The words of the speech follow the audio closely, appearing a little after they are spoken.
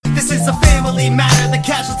This is a family matter. The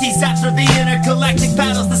casualties after the intergalactic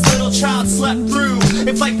battles this little child slept through.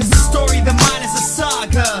 If life is a story, then mine is a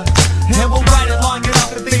saga. And we'll write it long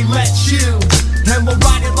enough if they let you. And we'll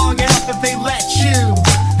write it long enough if they let you.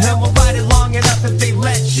 And we'll write it long enough if they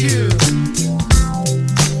let you.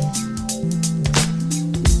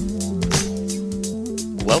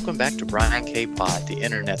 Welcome back to Brian K. Pod, the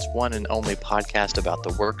internet's one and only podcast about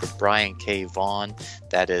the work of Brian K. Vaughan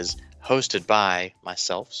that is hosted by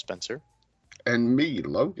myself, Spencer. And me,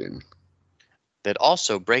 Logan. That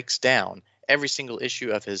also breaks down every single issue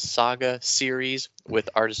of his Saga series with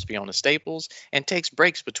artist Fiona Staples and takes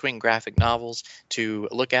breaks between graphic novels to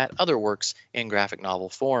look at other works in graphic novel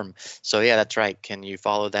form. So yeah, that's right. Can you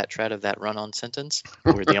follow that tread of that run-on sentence?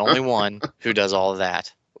 We're the only one who does all of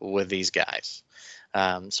that with these guys.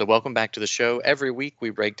 So welcome back to the show. Every week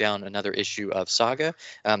we break down another issue of Saga.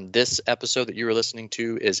 This episode that you were listening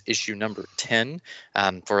to is issue number 10.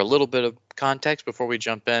 For a little bit of context before we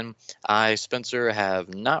jump in, I, Spencer,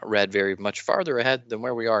 have not read very much farther ahead than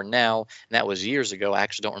where we are now, and that was years ago. I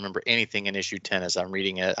actually don't remember anything in issue 10 as I'm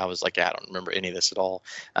reading it. I was like, yeah, I don't remember any of this at all.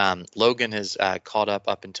 Logan has caught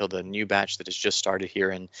up until the new batch that has just started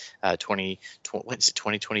here in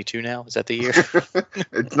 2022 now? Is that the year?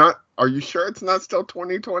 It's not. Are you sure it's not still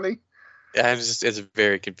 2020? It's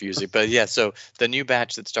very confusing, but yeah. So the new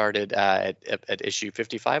batch that started at issue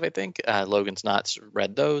 55, I think. Logan's not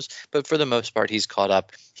read those, but for the most part, he's caught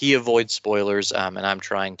up. He avoids spoilers, and I'm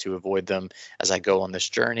trying to avoid them as I go on this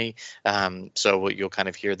journey. So you'll kind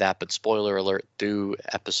of hear that, but spoiler alert through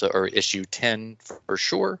episode or issue 10 for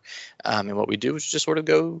sure. And what we do is just sort of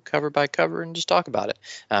go cover by cover and just talk about it.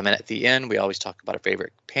 And at the end, we always talk about a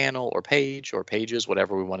favorite panel or page or pages,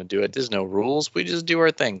 whatever we want to do it. There's no rules. We just do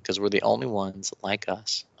our thing because we're the only ones like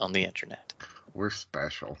us on the internet. We're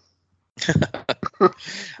special.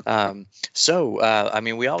 I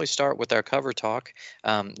mean, we always start with our cover talk.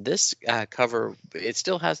 This cover, it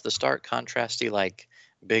still has the stark contrasty, like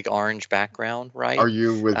big orange background, right? Are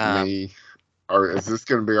you with me? Or is this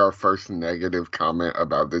going to be our first negative comment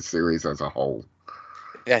about this series as a whole?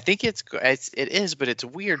 I think it is, but it's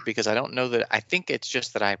weird because I don't know that. I think it's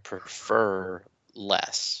just that I prefer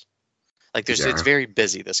less. Like it's very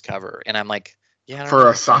busy, this cover, and I'm like, yeah. For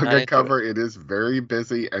a Saga cover, it is very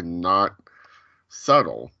busy and not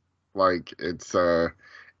subtle. Like it's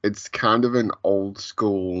kind of an old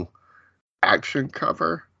school action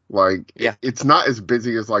cover. Like it's not as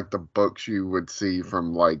busy as like the books you would see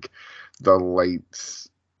from like the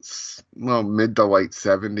mid to late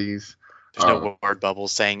 70s. There's no word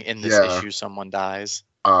bubbles saying in this issue someone dies.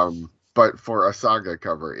 But for a Saga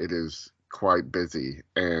cover, it is quite busy,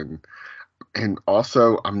 and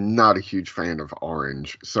also I'm not a huge fan of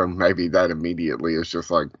orange, so maybe that immediately is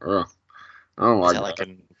just like, I don't like that. Is that like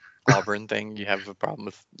an Auburn thing? You have a problem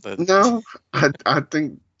with the? No, I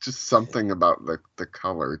think just something about the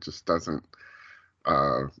color just doesn't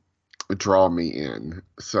draw me in.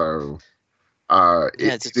 So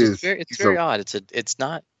it's very odd. It's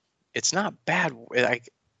not bad. Like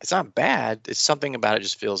it's not bad. It's something about it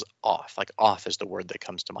just feels off. Like off is the word that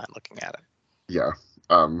comes to mind looking at it. Yeah.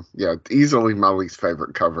 Easily my least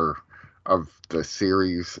favorite cover of the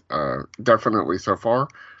series. Definitely so far.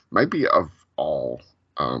 Maybe of all.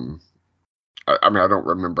 I mean, I don't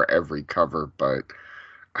remember every cover, but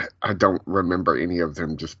I don't remember any of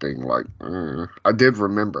them just being like, I did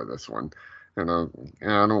remember this one. And I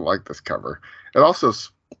don't like this cover. It also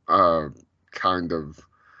kind of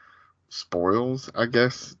spoils, I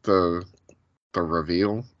guess, the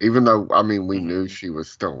reveal. Even though, I mean, we knew she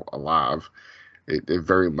was still alive. It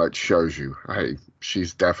very much shows you, hey,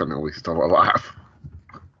 she's definitely still alive.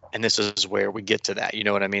 And this is where we get to that. You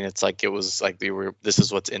know what I mean? It's like it was like this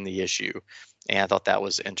is what's in the issue. And I thought that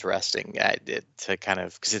was interesting to kind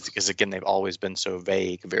of because again, they've always been so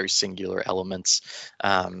vague, very singular elements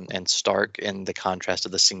and stark in the contrast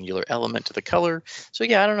of the singular element to the color. So,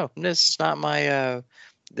 yeah, I don't know. This is not my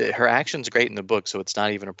her action's great in the book, so it's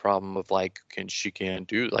not even a problem of like, she can't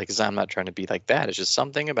do like, because I'm not trying to be like that. It's just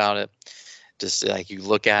something about it. Just like you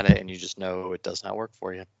look at it and you just know it does not work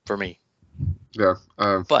for me. Yeah.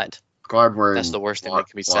 But glad that's the worst thing that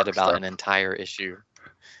can be said about an entire issue.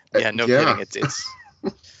 Yeah, no kidding.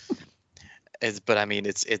 But I mean,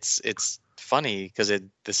 it's funny because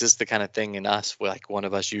this is the kind of thing in us like one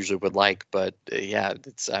of us usually would like. But I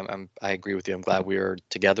agree with you. I'm glad we are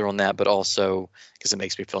together on that. But also because it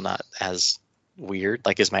makes me feel not as weird.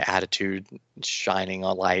 Like, is my attitude shining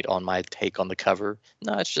a light on my take on the cover?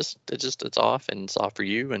 No, it's off, and it's off for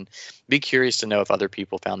you. And be curious to know if other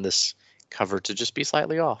people found this cover to just be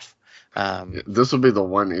slightly off. This will be the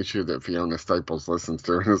one issue that Fiona Staples listens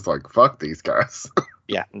to and is like, fuck these guys.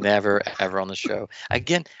 Yeah, never ever on the show.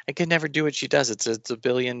 Again, I could never do what she does. It's a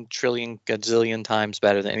billion, trillion, gazillion times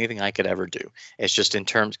better than anything I could ever do. It's just in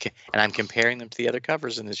terms, and I'm comparing them to the other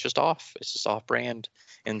covers, and it's just off. It's just off brand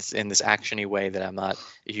in this actiony way that I'm not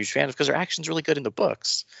a huge fan of because her action's really good in the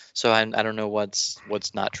books. So I don't know what's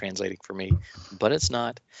not translating for me, but it's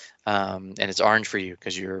not. And it's orange for you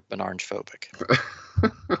because you're an orange phobic.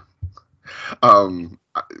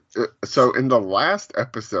 So in the last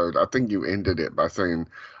episode, I think you ended it by saying,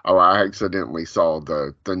 "Oh, I accidentally saw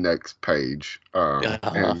the next page," and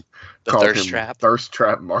The called thirst him trap. Thirst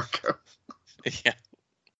Trap Marco. Yeah.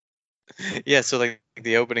 Yeah, so like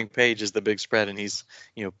the opening page is the big spread, and he's,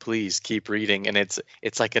 please keep reading, and it's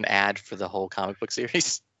like an ad for the whole comic book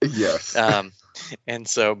series. Yes. And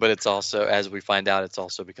so, but it's also, as we find out, it's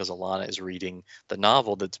also because Alana is reading the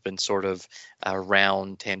novel that's been sort of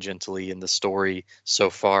around tangentially in the story so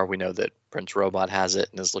far. We know that Prince Robot has it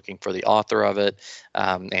and is looking for the author of it,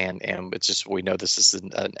 and it's just we know this is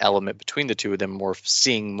an element between the two of them. We're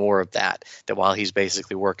seeing more of that. That while he's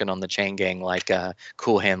basically working on the Chain Gang like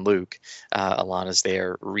Cool Hand Luke, Alana's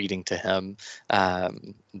there reading to him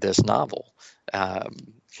this novel.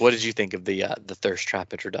 What did you think of the Thirst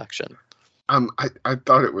Trap introduction? I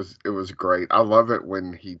thought it was great. I love it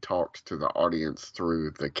when he talks to the audience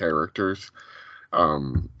through the characters.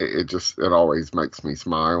 It always makes me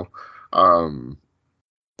smile. And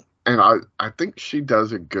I think she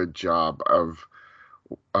does a good job of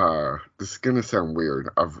this is gonna sound weird,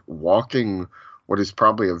 of walking what is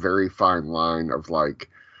probably a very fine line of like,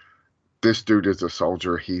 this dude is a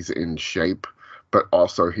soldier, he's in shape, but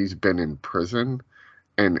also he's been in prison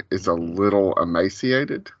and is a little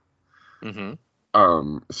emaciated.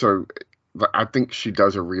 Mm-hmm. So I think she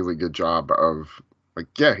does a really good job of like,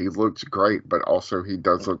 yeah, he looks great, but also he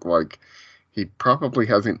does look like he probably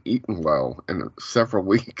hasn't eaten well in several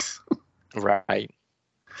weeks. Right.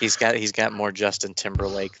 He's got more Justin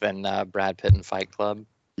Timberlake than Brad Pitt in Fight Club.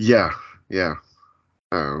 Yeah, yeah.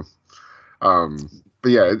 But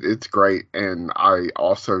yeah, it's great, and I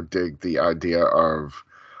also dig the idea of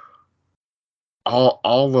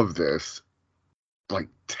all of this, like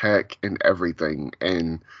tech and everything.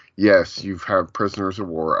 And yes, you've had prisoners of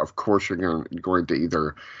war. Of course, you're going to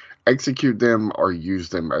either execute them or use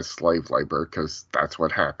them as slave labor because that's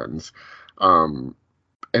what happens. And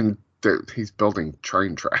he's building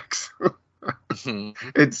train tracks.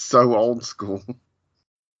 It's so old school.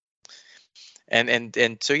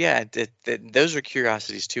 And so yeah, those are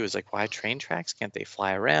curiosities too. Is like, why train tracks? Can't they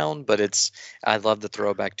fly around? But I love the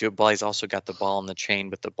throwback to it. But he's also got the ball in the chain,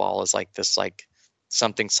 but the ball is like this, like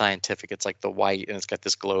something scientific. It's like the white, and it's got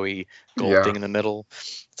this glowy gold thing in the middle.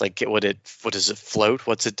 It's like, what does it float?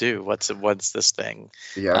 What's it do? What's this thing?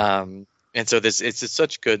 Yeah. And so it's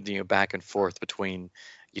such good, back and forth between,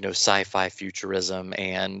 sci-fi futurism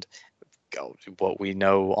and what we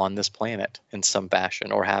know on this planet in some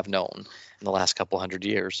fashion, or have known in the last couple hundred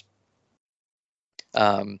years.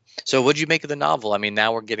 So what did you make of the novel? I mean,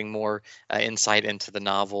 now we're getting more insight into the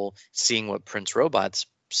novel, seeing what Prince Robot's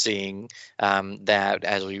seeing, that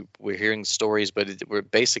as we're hearing stories, but we're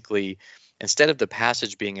basically, instead of the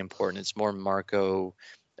passage being important, it's more and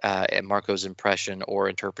Marco's impression or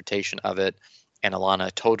interpretation of it, and Alana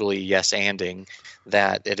totally yes-anding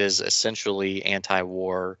that it is essentially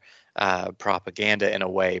anti-war propaganda in a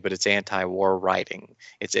way, but it's anti-war writing.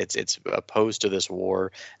 It's opposed to this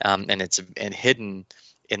war, and it's hidden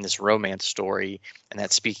in this romance story, and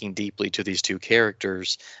that's speaking deeply to these two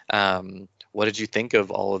characters. What did you think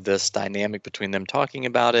of all of this dynamic between them talking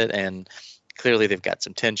about it? And clearly they've got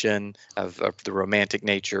some tension of the romantic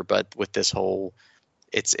nature, but with this whole,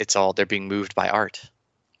 it's all, they're being moved by art.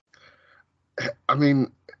 I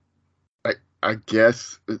mean, I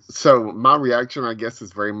guess so. My reaction, I guess,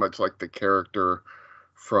 is very much like the character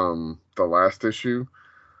from the last issue,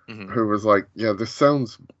 who was like, "Yeah, this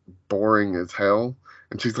sounds boring as hell,"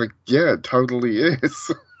 and she's like, "Yeah, it totally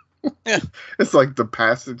is." Yeah. It's like the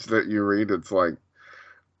passage that you read. It's like,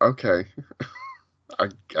 okay,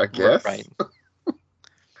 I guess. Right.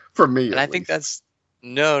 For me, and I least. think that's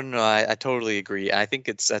no, I totally agree. I think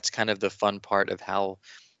that's kind of the fun part of how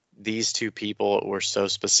these two people were so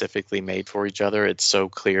specifically made for each other. It's so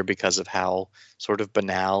clear because of how sort of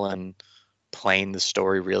banal and plain the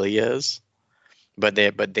story really is. But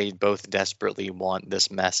they both desperately want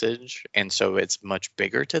this message, and so it's much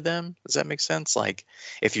bigger to them. Does that make sense? Like,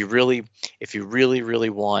 if you really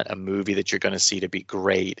want a movie that you're going to see to be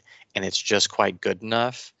great, and it's just quite good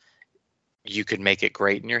enough, you could make it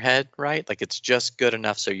great in your head, right? Like, it's just good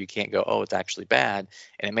enough so you can't go, oh, it's actually bad,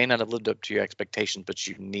 and it may not have lived up to your expectations, but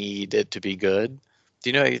you need it to be good. Do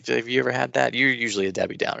you know, have you ever had that? You're usually a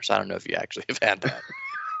Debbie Downer, so I don't know if you actually have had that.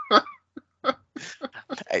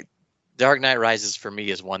 Dark Knight Rises for me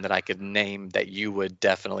is one that I could name that you would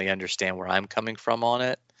definitely understand where I'm coming from on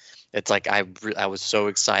it. It's like I was so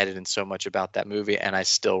excited and so much about that movie, and I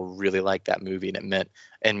still really like that movie, and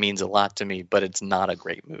it means a lot to me. But it's not a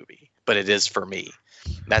great movie, but it is for me.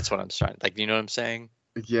 That's what I'm trying. Like, you know what I'm saying?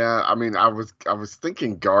 Yeah, I mean, I was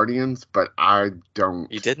thinking Guardians, but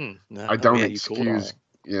You didn't? No, I don't yeah, you cooled on excuse.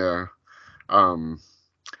 it. Yeah, um,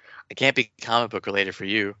 It can't be comic book related for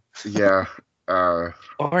you. yeah, uh,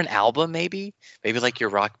 Or an album, maybe like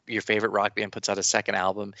your favorite rock band puts out a second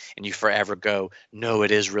album, and you forever go, no,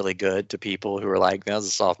 it is really good, to people who are like, that was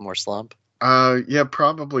a sophomore slump. yeah,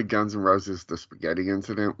 probably Guns N' Roses, The Spaghetti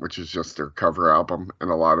Incident, which is just their cover album, and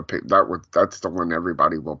a lot of people that's the one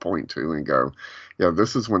everybody will point to and go, yeah,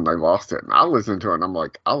 this is when they lost it. And I listen to it, and I'm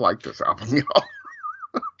like, I like this album, y'all.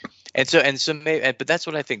 And so maybe, but that's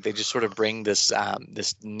what I think. They just sort of bring this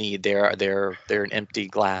need. They're an empty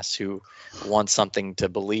glass who want something to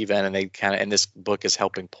believe in, and they kind of, and this book is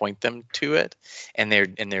helping point them to it, and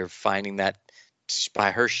they're finding that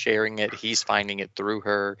by her sharing it, he's finding it through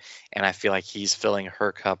her, and I feel like he's filling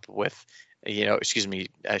her cup with, excuse me,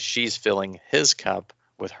 she's filling his cup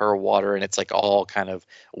with her water, and it's like all kind of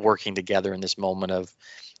working together in this moment of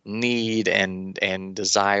need and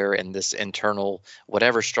desire, and this internal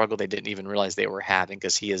whatever struggle they didn't even realize they were having,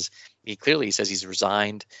 because he clearly says he's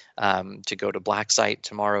resigned to go to Black Site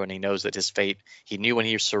tomorrow, and he knows that he knew when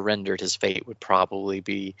he surrendered, his fate would probably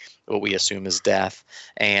be what we assume is death,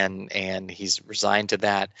 and he's resigned to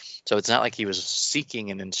that. So it's not like he was seeking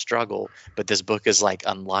and in struggle, but this book is like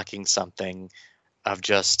unlocking something of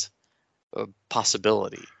just a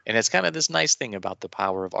possibility. And it's kind of this nice thing about the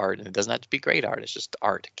power of art, and it doesn't have to be great art, it's just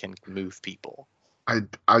art can move people. I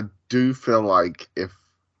do feel like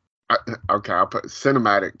okay, I'll put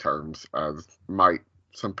cinematic terms.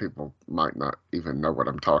 Some people might not even know what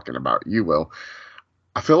I'm talking about. You will.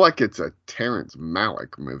 I feel like it's a Terrence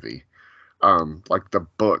Malick movie. Like the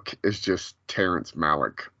book is just Terrence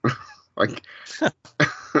Malick. Like,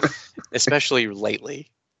 Especially lately.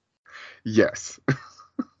 yes.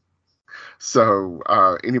 So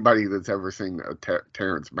anybody that's ever seen a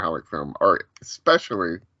Terrence Malick film, or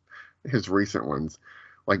especially his recent ones,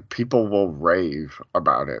 like, people will rave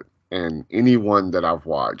about it. And anyone that I've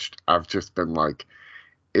watched, I've just been like,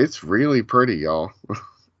 it's really pretty, y'all.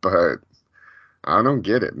 But I don't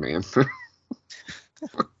get it, man.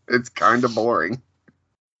 It's kind of boring.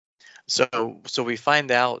 So we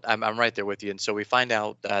find out, I'm right there with you, and so we find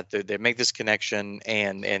out that they make this connection,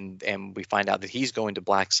 and we find out that he's going to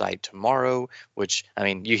Black Site tomorrow. Which, I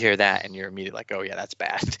mean, you hear that and you're immediately like, oh yeah, that's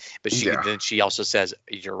bad. But Yeah. then she also says,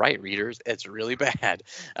 you're right, readers, it's really bad.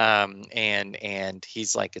 And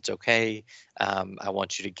he's like, it's okay. I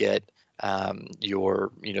want you to get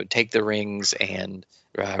take the rings and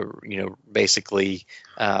basically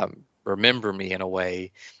remember me in a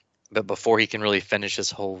way. But before he can really finish his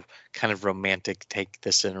whole kind of romantic take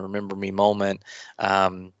this and remember me moment,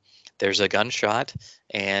 there's a gunshot,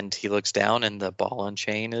 and he looks down, and the ball and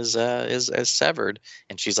chain is severed,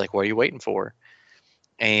 and she's like, "What are you waiting for?"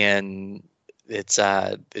 And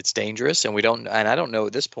it's dangerous, and I don't know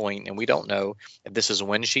at this point, and we don't know if this is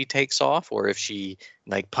when she takes off, or if she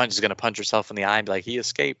like is going to punch herself in the eye and be like, he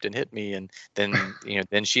escaped and hit me, and then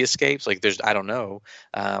then she escapes. Like, I don't know.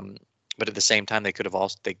 But at the same time, they could have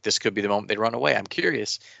also this could be the moment they run away. I'm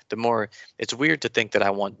curious. The more it's weird to think that I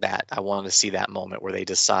want to see that moment where they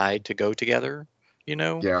decide to go together.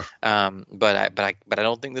 Yeah. But I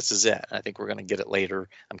don't think this is it. I think we're going to get it later.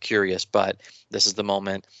 I'm curious, but this is the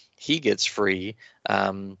moment he gets free.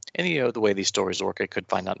 And the way these stories work, I could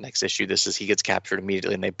find out next issue. He gets captured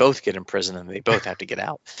immediately, and they both get in prison, and they both have to get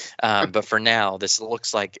out. But for now, this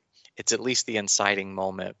looks like it's at least the inciting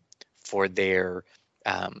moment for their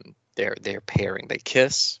pairing. They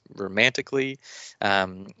kiss romantically,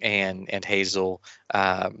 and Hazel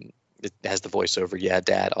it has the voiceover. Yeah,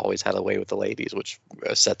 Dad always had a way with the ladies, which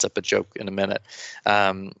sets up a joke in a minute.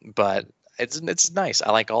 But it's nice. I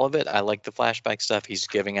like all of it. I like the flashback stuff. He's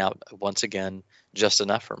giving out once again just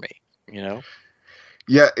enough for me.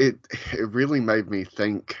 Yeah, it really made me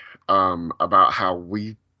think about how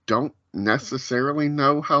we don't necessarily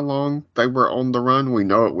know how long they were on the run. We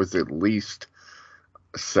know it was at least,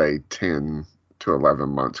 say, 10 to 11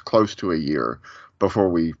 months, close to a year, before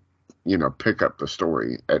we pick up the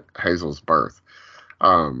story at Hazel's birth.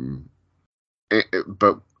 But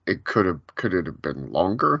it could it have been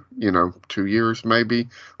longer, 2 years maybe,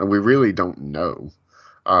 and we really don't know.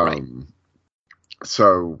 Right.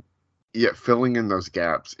 So yeah, filling in those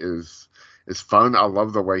gaps is fun. I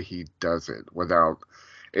love the way he does it without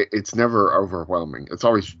it's never overwhelming. It's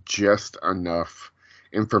always just enough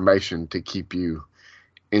information to keep you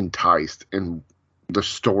enticed in the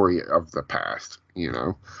story of the past.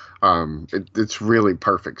 It's really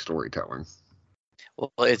perfect storytelling.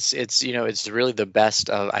 Well, it's it's really the best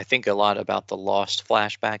of, I think, a lot about the Lost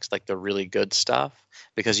flashbacks, like the really good stuff,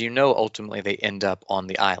 because ultimately they end up on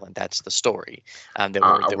the island. That's the story. That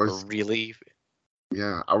I, were I that were was really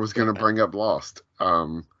I was going to bring up Lost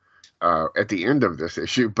at the end of this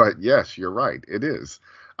issue, but yes, you're right. It is.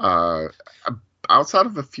 Uh, Outside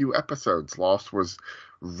of a few episodes, Lost was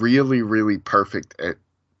really, really perfect at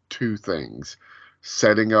two things: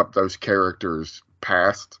 setting up those characters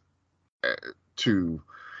past to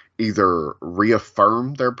either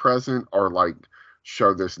reaffirm their present or like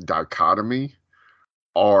show this dichotomy, Mhm.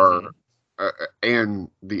 or and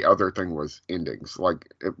the other thing was endings,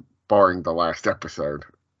 like barring the last episode.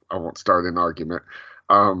 I won't start an argument.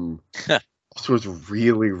 um this was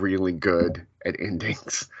really, really good at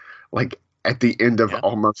endings. Like at the end of Yeah.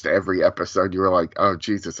 almost every episode, you were like, oh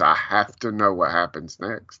Jesus, I have to know what happens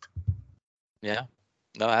next. Yeah.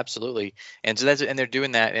 No, absolutely. And so and they're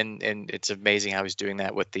doing that, and it's amazing how he's doing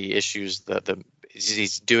that with the issues.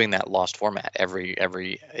 He's doing that Lost format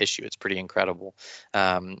every issue. It's pretty incredible.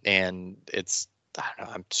 And it's, I don't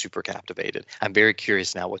know, I'm super captivated. I'm very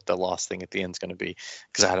curious now what the Lost thing at the end is going to be,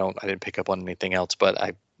 because I didn't pick up on anything else, but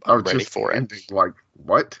Oh, I'm ready just the for it. ending, like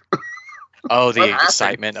what? Oh, What the happened?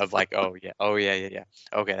 excitement of like, oh yeah, yeah, yeah.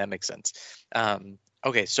 Okay, that makes sense.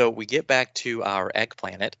 Okay, so we get back to our egg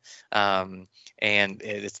planet, um, and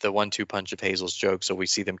it's the 1-2 punch of Hazel's joke. So we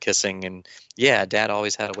see them kissing, and yeah, Dad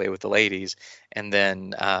always had a way with the ladies. And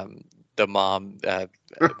then the mom,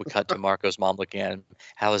 we cut to Marco's mom looking at him.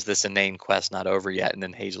 How is this inane quest not over yet? And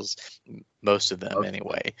then Hazel's, most of them Most of them.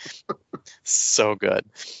 anyway. So good,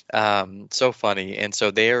 so funny. And so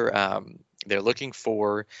they're looking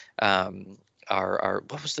for our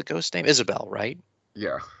what was the ghost name? Isabel, right?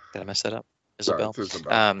 Yeah. Did I mess that up? No, Isabel. it's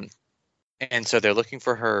Isabel. Um, and so they're looking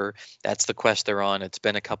for her. That's the quest they're on. It's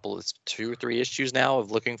been it's 2 or 3 issues now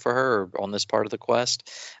of looking for her, or on this part of the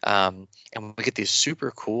quest. And we get these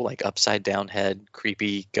super cool, like upside down head,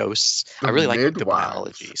 creepy ghosts. I The really like the midwives,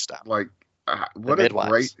 biology stuff. like The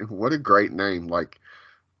midwives. what a great name. Like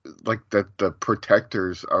the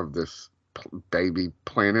protectors of this baby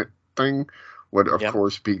planet thing would of Yep.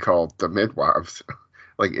 course be called the midwives.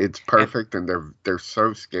 Like it's And perfect, and they're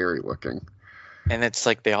so scary looking. And it's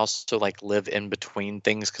like they also like live in between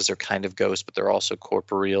things, because they're kind of ghosts, but they're also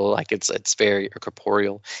corporeal. Like it's very, or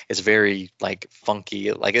corporeal. It's very like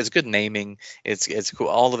funky. Like it's good naming. It's cool.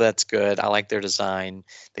 All of that's good. I like their design.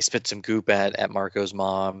 They spit some goop at Marco's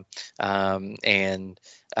mom, and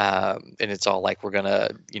it's all like, we're gonna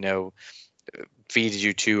feed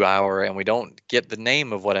you 2 hour, and we don't get the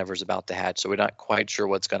name of whatever's about to hatch, so we're not quite sure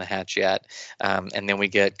what's going to hatch yet. And then we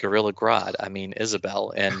get Gorilla Grodd, I mean Isabel,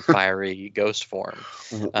 in fiery ghost form.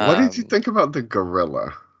 What did you um, think about the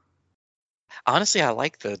gorilla? Honestly, I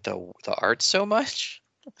like the art so much,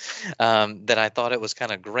 that I thought it was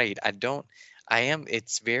kind of great.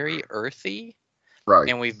 It's very earthy, Right.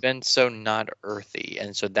 and we've been so not earthy,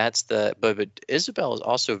 and so that's but Isabel is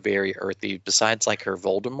also very earthy, besides like her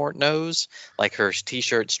Voldemort nose, like her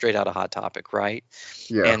t-shirt straight out of Hot Topic, right?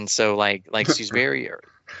 Yeah. And so like she's very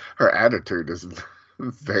Her attitude is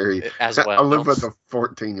very. as I well. live with a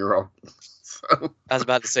 14-year-old, so I was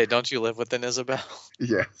about to say, don't you live with an Isabel?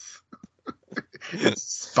 yes, it's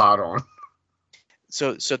spot on.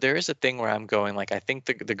 So there is a thing where I'm going, like, I think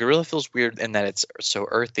the gorilla feels weird in that it's so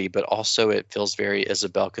earthy, but also it feels very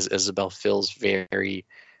Isabel, because Isabel feels very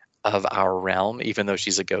of our realm, even though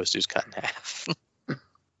she's a ghost who's cut in half.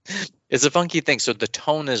 It's a funky thing. So the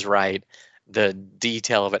tone is right. The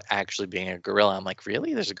detail of it actually being a gorilla, I'm like,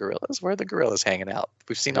 really? There's gorillas? Where are the gorillas hanging out?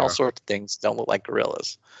 We've seen all Yeah, sorts of things that don't look like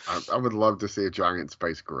gorillas. I would love to see a giant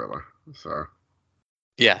space gorilla. So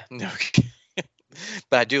Yeah, no.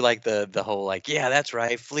 But I do like the whole, like, yeah, that's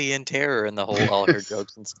right, flee in terror, and the whole, all her it's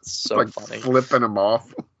jokes, and it's so like funny. flipping them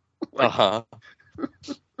off. Like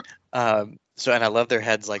Uh-huh. So, and I love their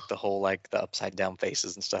heads, like the whole, like the upside down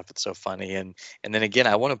faces and stuff. It's so funny. And then again,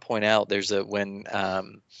 I want to point out, there's when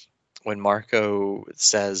Marco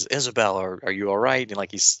says, Isabel, are you all right? And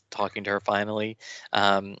like he's talking to her finally,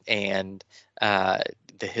 and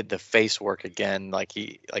the face work again, like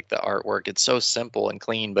the artwork, it's so simple and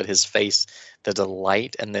clean, but his face, the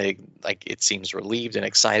delight, and it seems relieved and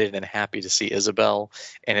excited and happy to see Isabel,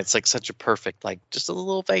 and it's like such a perfect, like just a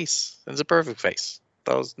little face. It's a perfect face.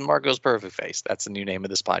 That was Marco's perfect face. That's the new name of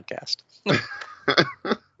this podcast.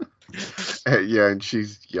 Yeah, and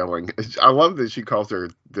she's yelling. I love that she calls her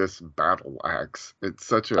this battle axe. It's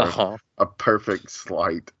such Uh-huh. a perfect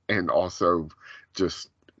slight and also just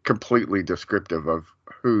completely descriptive of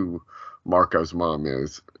who Marco's mom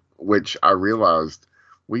is, which I realized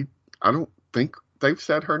we I don't think they've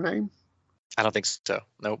said her name. I don't think so.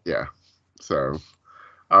 Nope. Yeah. So,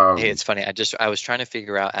 Hey, um it's funny. I was trying to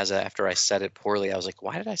figure out after I said it poorly. I was like,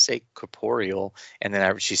 why did I say corporeal? And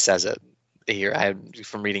then she says it here.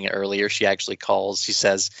 From reading it earlier. She actually calls. She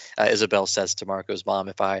says, Isabel says to Marco's mom,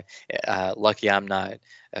 "If I lucky I'm not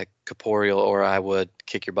corporeal, or I would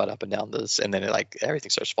kick your butt up and down this." And then everything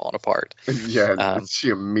starts falling apart. yeah, Um, she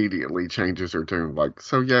immediately changes her tune like,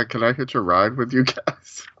 "So yeah, can I hitch a ride with you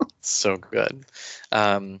guys?" so good.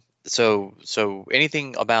 So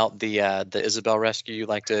anything about the Isabel rescue you'd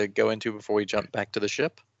like to go into before we jump back to the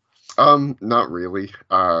ship? Not really.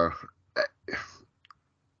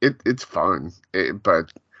 It's fun,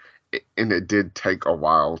 and it did take a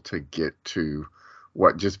while to get to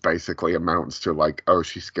what just basically amounts to like, oh,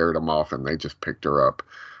 she scared them off and they just picked her up.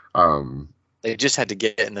 Um, They just had to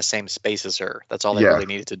get in the same space as her. That's all they yeah, really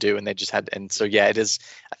needed to do, and they just had. And so yeah, it is.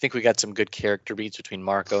 I think we got some good character beats between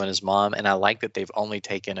Marco and his mom, and I like that they've only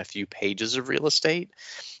taken a few pages of real estate,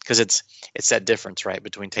 because it's that difference, right?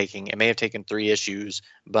 Between taking, it may have taken 3 issues,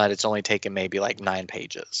 but it's only taken maybe like 9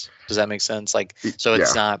 pages. Does that make sense? So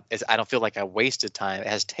it's yeah. not. I don't feel like I wasted time. It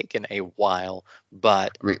has taken a while,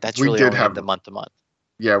 but I mean, that's we really did only in have, the month to month.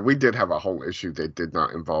 yeah, we did have a whole issue that did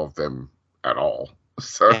not involve them at all.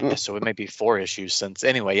 So, Yeah, so it may be 4 issues since.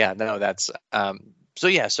 Anyway, yeah, no, that's so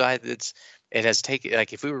yeah, so it has taken,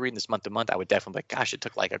 like, if we were reading this month to month, I would definitely be like, gosh, it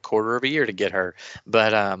took like a quarter of a year to get her.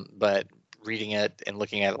 But reading it and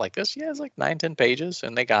looking at it like this, yeah, it's like 9, 10 pages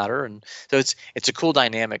and they got her. And so it's a cool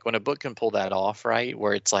dynamic when a book can pull that off, right?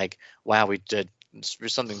 Where it's like, wow, we did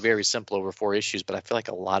something very simple over 4 issues, but I feel like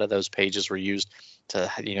a lot of those pages were used to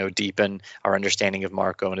deepen our understanding of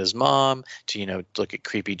Marco and his mom, to look at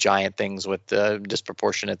creepy giant things with the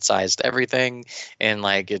disproportionate sized everything, and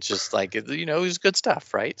like it's just like it was good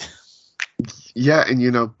stuff, right? yeah,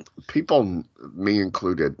 and people, me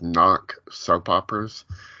included, knock soap operas.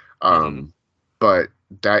 Hmm. But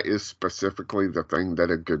that is specifically the thing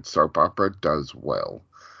that a good soap opera does well.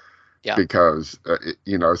 Yeah. Because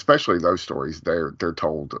especially those stories, they're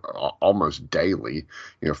told almost daily,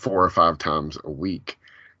 4 or 5 times a week,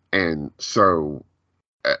 and so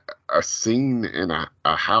a, a scene in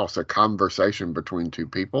a house, a conversation between two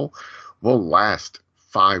people, will last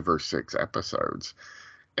 5 or 6 episodes,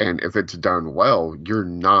 and if it's done well, you're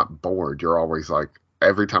not bored. You're always like,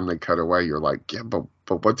 every time they cut away, you're like, yeah, but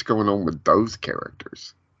what's going on with those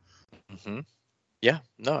characters? Hmm. Yeah,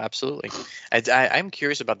 no, absolutely. I'm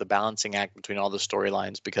curious about the balancing act between all the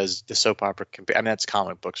storylines, because the soap opera I mean, that's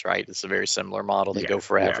comic books, right? It's a very similar model. They Yeah, go yeah.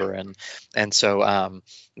 forever, and so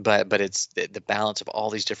but it's the balance of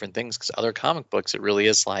all these different things, because other comic books, it really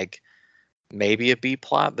is like maybe a B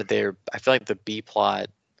plot, but I feel like the B plot,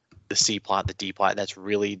 the C plot, the D plot, that's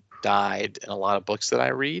really died in a lot of books that I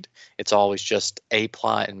read. It's always just a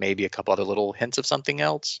plot and maybe a couple other little hints of something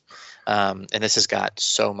else. And this has got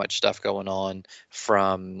so much stuff going on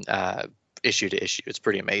from issue to issue. It's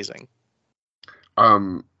pretty amazing.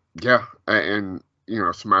 Um, yeah, and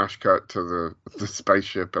smash cut to the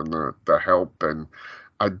spaceship and the help, and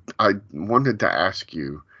I wanted to ask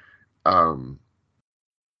you, um,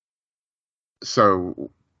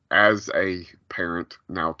 so as a parent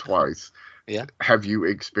now twice, Yeah. have you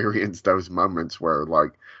experienced those moments where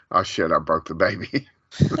like, oh shit, I broke the baby?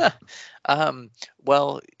 um,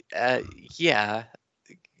 well, uh, yeah.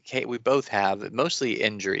 Okay, we both have mostly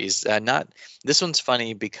injuries. Not This one's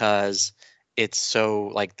funny because it's so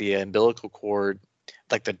like the umbilical cord,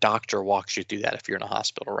 like the doctor walks you through that if you're in a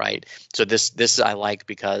hospital, right? So this I like,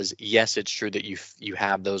 because yes, it's true that you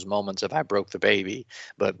have those moments of I broke the baby,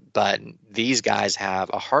 but these guys have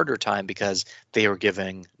a harder time because they were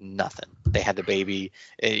giving nothing. They had the baby,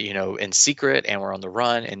 in secret, and were on the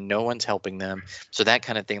run, and no one's helping them. So that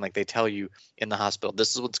kind of thing, like they tell you in the hospital,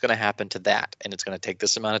 this is what's going to happen to that, and it's going to take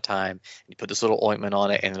this amount of time. You put this little ointment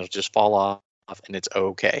on it, and it'll just fall off, and it's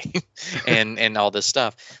okay, and all this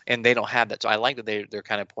stuff, and they don't have that. So I like that they're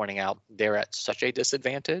kind of pointing out they're at such a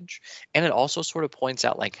disadvantage, and it also sort of points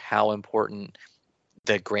out like how important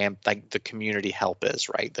the community help is,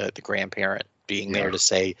 right? The grandparent being there Yeah. to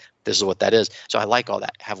say this is what that is. So I like all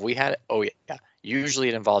that. Have we had it? Oh yeah. Usually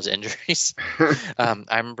it involves injuries.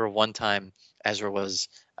 I remember one time Ezra was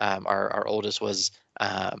our oldest was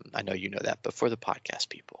I know you know that, but for the podcast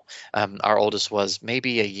people, our oldest was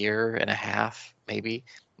maybe a year and a half, maybe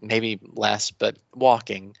less, but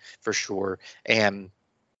walking for sure, and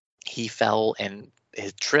he fell and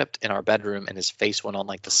he tripped in our bedroom and his face went on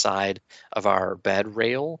like the side of our bed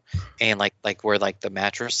rail, and like where like the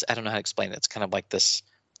mattress, I don't know how to explain it. It's kind of like this,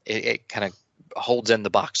 it kind of holds in the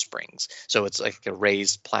box springs. So it's like a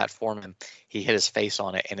raised platform, and he hit his face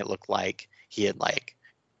on it and it looked like he had like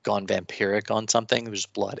gone vampiric on something. There was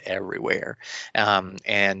blood everywhere.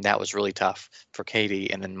 And that was really tough for Katie.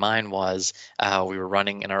 And then mine was, we were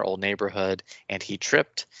running in our old neighborhood and he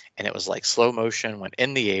tripped, and it was like slow motion, went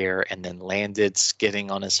in the air and then landed skidding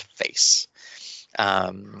on his face.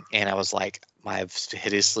 And I was like, I've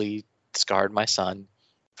hideously scarred my son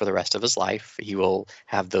for the rest of his life. He will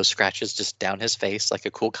have those scratches just down his face like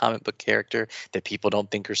a cool comic book character that people don't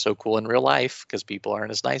think are so cool in real life because people aren't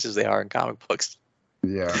as nice as they are in comic books.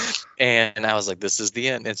 Yeah. And I was like, this is the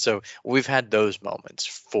end. And so we've had those moments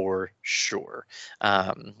for sure.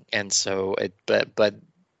 And so but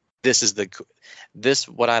this is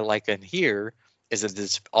what I like in here is that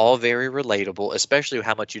it's all very relatable, especially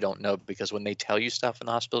how much you don't know, because when they tell you stuff in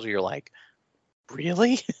the hospital, you're like,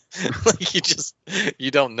 really? Like you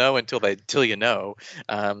don't know until you know.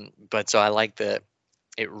 But so I like that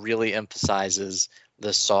it really emphasizes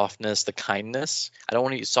the softness, the kindness. I don't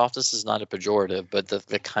want to use softness is not a pejorative, but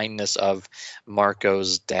the kindness of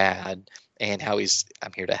Marco's dad and how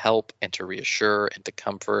I'm here to help and to reassure and to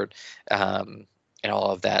comfort, and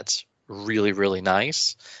all of that's really, really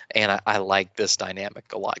nice. And I like this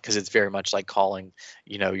dynamic a lot because it's very much like calling,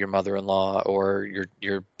 your mother-in-law or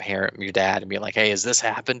your parent, your dad, and being like, hey, has this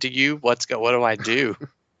happened to you? What do I do?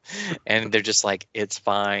 And they're just like, it's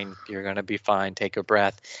fine. You're going to be fine. Take a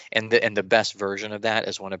breath. And the best version of that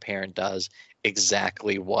is when a parent does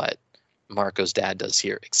exactly what Marco's dad does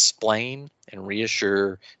here. Explain and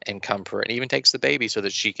reassure and comfort, and even takes the baby so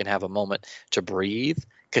that she can have a moment to breathe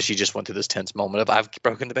because she just went through this tense moment of I've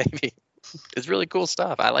broken the baby. It's really cool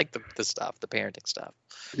stuff. I like the stuff, the parenting stuff.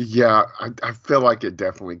 Yeah, I feel like it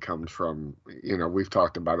definitely comes from, we've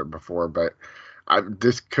talked about it before, but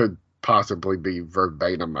this could possibly be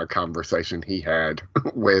verbatim a conversation he had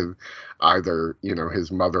with either, his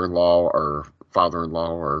mother-in-law or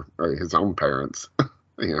father-in-law or his own parents.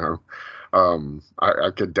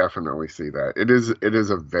 I could definitely see that. It is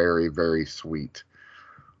a very, very sweet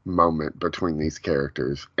moment between these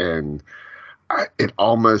characters, and it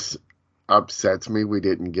almost upsets me we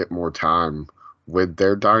didn't get more time with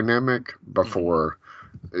their dynamic before,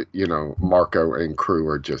 Marco and crew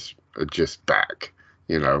are just back,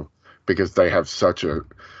 because they have such a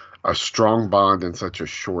strong bond in such a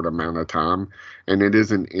short amount of time, and it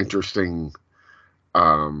is an interesting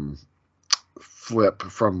flip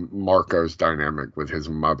from Marco's dynamic with his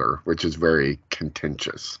mother, which is very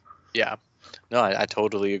contentious. Yeah. No, I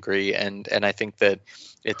totally agree, and I think that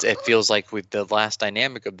it feels like with the last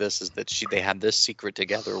dynamic of this is that they have this secret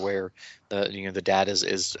together where the dad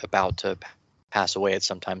is about to pass away at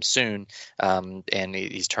some time soon, and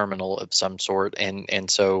he's terminal of some sort, and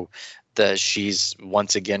so she's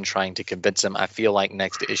once again trying to convince him. I feel like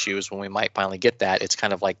next issue is when we might finally get that. It's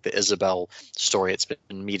kind of like the Isabel story. It's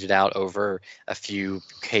been meted out over a few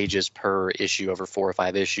pages per issue, over 4 or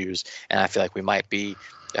 5 issues, and I feel like we might be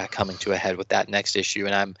coming to a head with that next issue.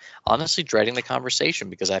 And I'm honestly dreading the conversation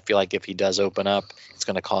because I feel like if he does open up, it's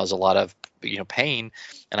going to cause a lot of pain,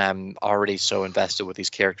 and I'm already so invested with these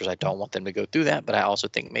characters. I don't want them to go through that, but I also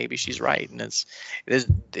think maybe she's right, and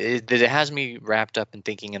it has me wrapped up in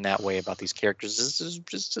thinking in that way about these characters. This is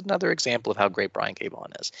just another example of how great Brian K.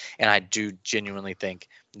 Vaughan is, and I do genuinely think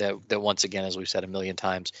that once again, as we've said a million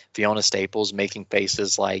times, Fiona Staples making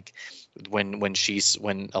faces like when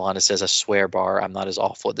Alana says, "I swear, Bar, I'm not as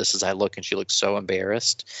awful at this as I look," and she looks so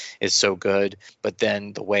embarrassed, is so good. But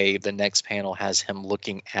then the way the next panel has him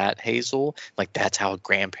looking at Hazel, like that's how a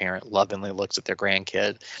grandparent lovingly looks at their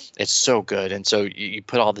grandkid. It's so good. And so you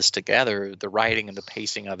put all this together, the writing and the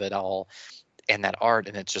pacing of it all, and that art,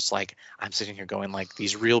 and it's just like I'm sitting here going like,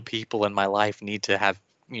 these real people in my life need to have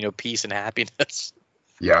peace and happiness.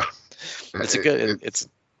 Yeah, it's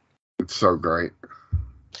so great.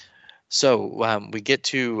 So we get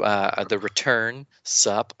to the return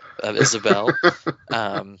sup of Isabel.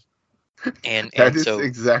 And that is so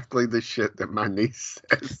exactly the shit that my niece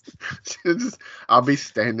says. I'll be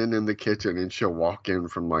standing in the kitchen and she'll walk in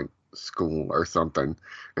from like school or something,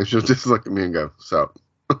 and she'll just look at me and go, "Sup?"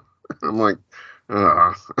 I'm like,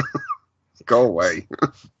 go away.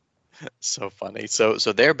 So funny. So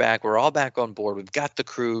they're back. We're all back on board. We've got the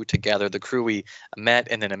crew together. The crew we met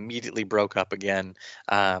and then immediately broke up again,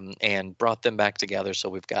 and brought them back together. So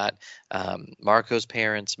we've got Marco's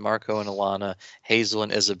parents, Marco and Alana, Hazel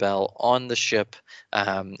and Isabel on the ship.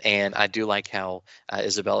 And I do like how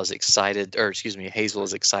Isabel is excited, or excuse me, Hazel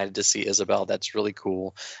is excited to see Isabel. That's really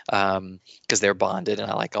cool, because they're bonded,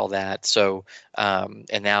 and I like all that. So,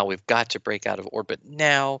 and now we've got to break out of orbit.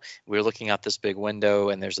 Now we're looking out this big window,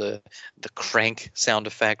 and there's the crank sound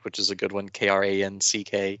effect, which is a good one.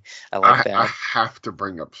 Kranck. I like I that. have to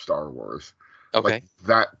bring up Star Wars. Like Okay.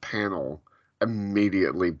 that panel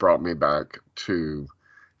immediately brought me back to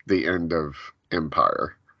the end of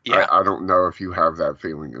Empire. Yeah. I don't know if you have that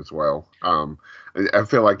feeling as well. I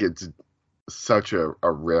feel like it's such a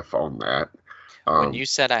riff on that. When you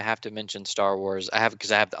said I have to mention Star Wars, I have,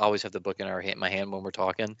 because I have to always have the book in my hand when we're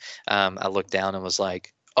talking. I looked down and was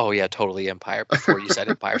like, "Oh yeah, totally Empire." Before you said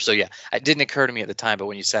Empire, so yeah, it didn't occur to me at the time, but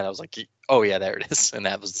when you said, it, I was like, "Oh yeah, there it is," and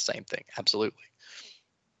that was the same thing. Absolutely.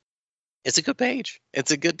 It's a good page.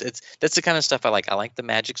 That's the kind of stuff I like. I like the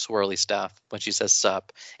magic swirly stuff when she says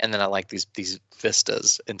sup, and then I like these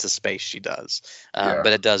vistas into space she does. Yeah.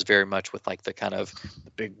 But it does very much with like the kind of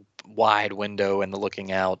the big wide window and the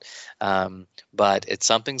looking out. But it's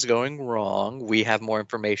something's going wrong. We have more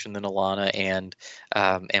information than Alana and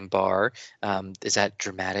Bar. Is that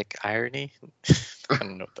dramatic irony? I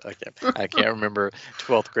don't know. I can't remember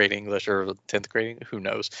 12th grade English or 10th grade. Who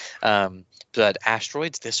knows? But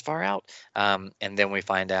asteroids this far out, and then we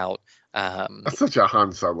find out. That's such a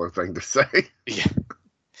Han Solo thing to say. Yeah.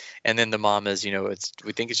 And then the mom is,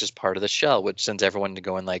 we think it's just part of the shell, which sends everyone to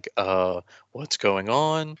going like, what's going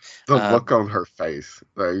on? The look on her face.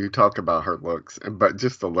 You talk about her looks, but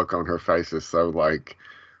just the look on her face is so like,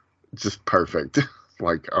 just perfect.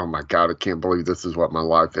 Like, oh my God, I can't believe this is what my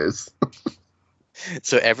life is.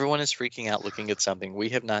 So everyone is freaking out looking at something we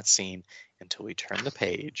have not seen until we turn the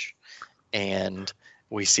page and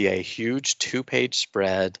we see a huge 2-page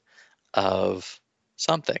spread of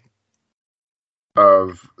something.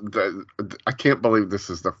 I can't believe this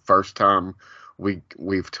is the first time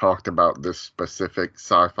we've talked about this specific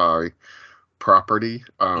sci-fi property.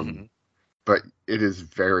 But it is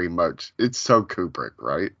very much, it's so Kubrick,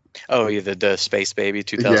 right? Oh yeah, the Space Baby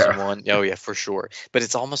 2001. Yeah. Oh yeah, for sure. But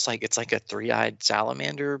it's almost like it's like a 3-eyed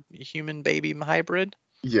salamander human baby hybrid.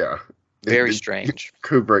 Yeah. Very strange.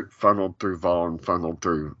 Kubrick funneled through Vaughn, funneled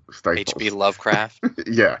through Staples. H.P. Lovecraft.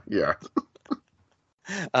 Yeah.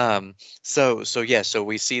 So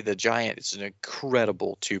we see the giant. It's an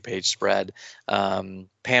incredible 2-page spread.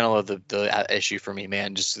 Panel of the issue for me,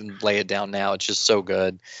 man. Just lay it down now. It's just so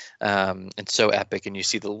good, and so epic. And you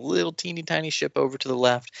see the little teeny tiny ship over to the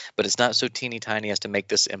left, but it's not so teeny tiny as to make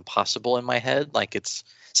this impossible in my head. Like it's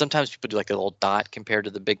sometimes people do like a little dot compared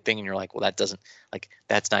to the big thing, and you're like, well, that doesn't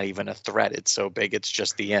that's not even a threat. It's so big. It's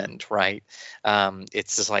just the end, right?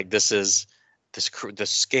 It's just like the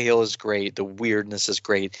scale is great. The weirdness is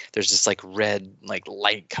great. There's this like red like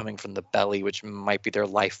light coming from the belly, which might be their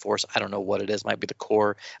life force. I don't know what it is. Might be the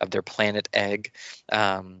core of their planet egg,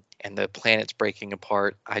 and the planet's breaking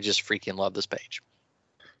apart. I just freaking love this page.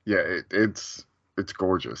 Yeah, it's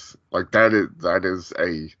gorgeous. Like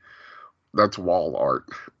that's wall art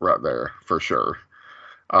right there for sure.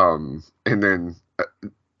 And then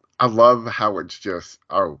I love how it's just,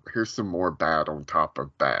 oh, here's some more bad on top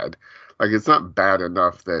of bad. Like, it's not bad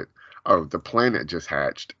enough that, oh, the planet just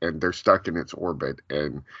hatched and they're stuck in its orbit,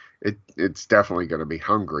 and it's definitely going to be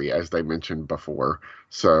hungry, as they mentioned before.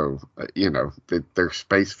 So, they're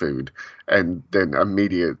space food. And then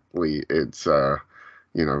immediately it's,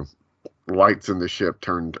 lights in the ship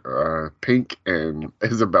turned pink, and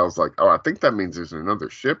Isabel's like, oh, I think that means there's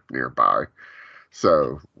another ship nearby.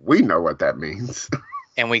 So we know what that means.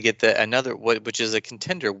 And we get another, which is a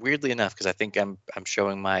contender, weirdly enough, because I think I'm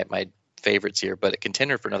showing my favorites here, but a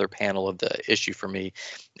contender for another panel of the issue for me,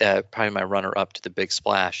 probably my runner up to the big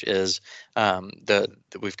splash, is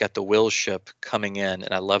we've got the Will ship coming in,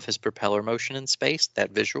 and I love his propeller motion in space,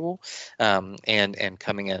 that visual, and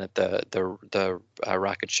coming in at the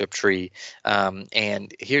rocket ship tree.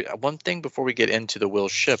 And here, one thing before we get into the Will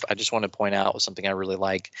ship, I just want to point out something I really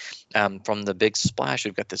like. From the big splash,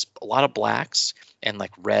 we've got a lot of blacks and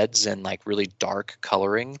like reds and like really dark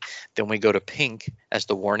coloring. Then we go to pink as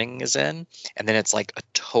the warning is in, and then it's like a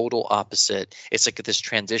total opposite. It's like this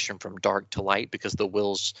transition from dark to light because the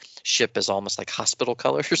Will's ship is almost like hospital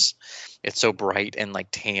colors. It's so bright and like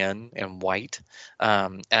tan and white,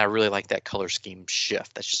 and I really like that color scheme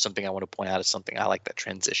shift. That's just something I want to point out as something I like, that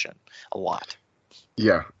transition a lot.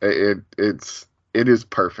 Yeah, it is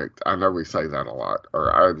perfect. I know we say that a lot,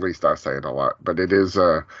 or at least I say it a lot, but it is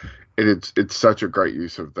it's such a great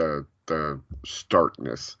use of the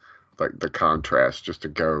starkness, like the contrast, just to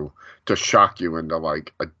go to shock you into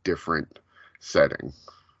like a different setting.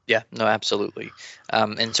 Yeah, no, absolutely.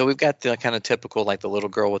 And so we've got the kind of typical, like the little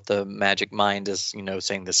girl with the magic mind is,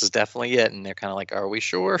 saying this is definitely it. And they're kind of like, are we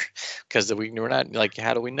sure? Because we're not like,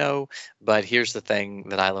 how do we know? But here's the thing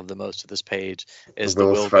that I love the most of this page is the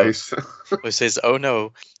Will's Will goes, face. it says, oh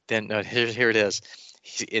no, then no, here it is.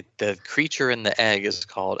 The creature in the egg is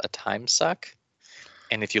called a time suck.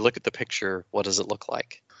 And if you look at the picture, what does it look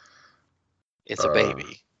like? It's a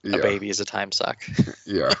baby. A Yeah, baby is a time suck.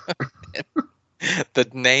 yeah. The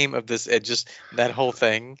name of this, that whole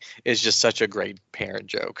thing is just such a great parent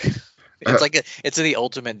joke. It's like it's the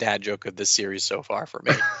ultimate dad joke of this series so far for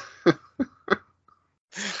me.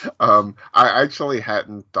 I actually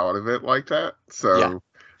hadn't thought of it like that, so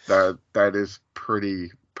that is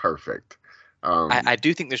pretty perfect. I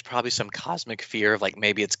do think there's probably some cosmic fear of like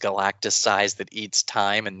maybe it's Galactus size that eats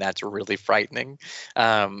time, and that's really frightening.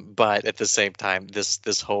 But at the same time,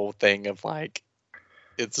 this whole thing of like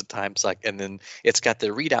it's a time suck, and then it's got the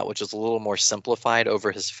readout, which is a little more simplified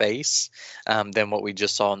over his face than what we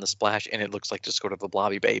just saw in the splash, and it looks like just sort of a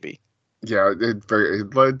blobby baby. Yeah,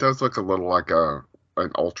 it does look a little like an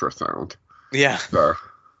ultrasound. Yeah. So.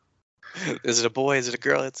 Is it a boy? Is it a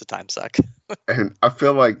girl? It's a time suck. And I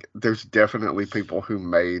feel like there's definitely people who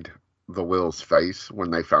made the Will's face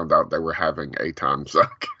when they found out they were having a time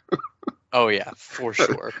suck. Oh yeah, for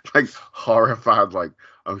sure. Like horrified, like,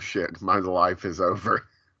 oh shit, my life is over.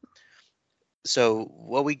 So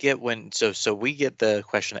what we get so we get the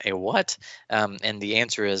question, a what? And the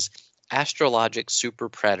answer is astrologic super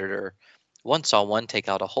predator. Once saw one take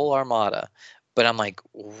out a whole armada. But I'm like,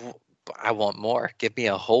 I want more. Give me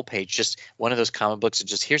a whole page. Just one of those comic books that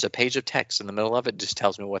just here's a page of text in the middle of it. Just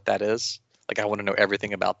tells me what that is. Like I want to know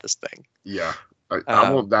everything about this thing. Yeah.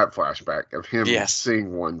 I want that flashback of him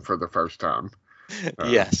seeing one for the first time.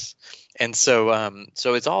 Yes. And so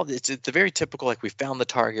it's the very typical, like we found the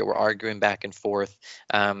target, we're arguing back and forth.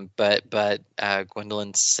 But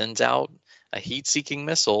Gwendolyn sends out a heat-seeking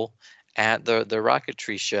missile at the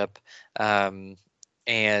rocketry ship.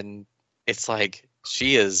 And it's like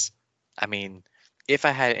she is, I mean, if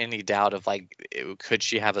I had any doubt of like, could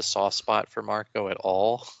she have a soft spot for Marco at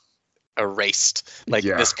all? Erased. Like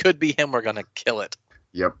this could be him. We're gonna kill it.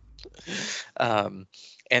 Yep.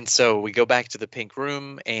 And so we go back to the pink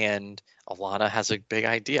room, and Alana has a big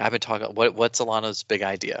idea. I've been talking. What's Alana's big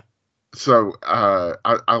idea? So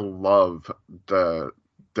I love the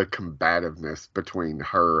combativeness between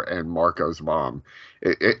her and Marco's mom.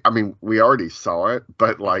 I mean, we already saw it,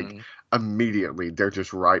 but like immediately they're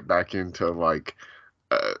just right back into like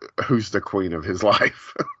who's the queen of his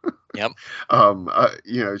life. Yep.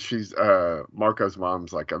 She's Marco's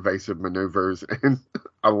mom's like evasive maneuvers, and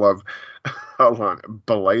I love Alana,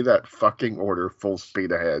 belay that fucking order full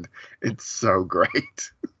speed ahead. It's so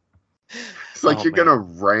great. It's like you're gonna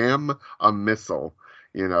ram a missile,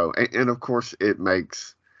 and of course it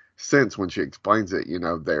makes sense when she explains it.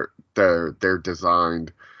 They're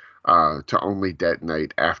designed to only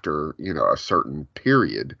detonate after a certain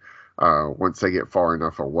period. Once they get far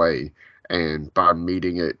enough away, and by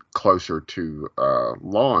meeting it closer to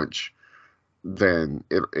launch, then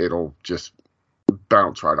it'll just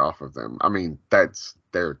bounce right off of them. I mean, that's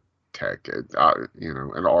their tech.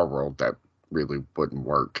 In our world, that really wouldn't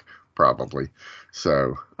work probably.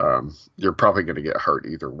 So you're probably going to get hurt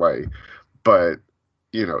either way. But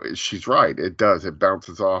she's right. It does. It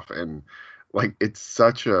bounces off, and like it's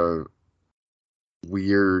such a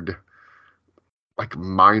weird, like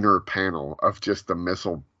minor panel of just the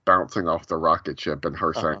missile bouncing off the rocket ship and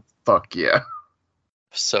her saying, "Fuck yeah."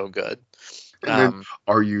 So good. And then,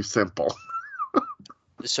 are you simple?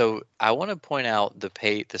 So I want to point out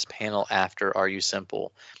this panel after "Are You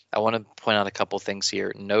Simple?" I want to point out a couple things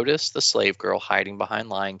here. Notice the slave girl hiding behind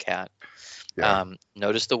Lion Cat. Yeah.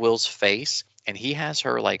 Notice the Will's face, and he has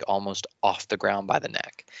her like almost off the ground by the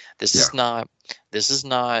neck. This is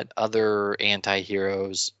not other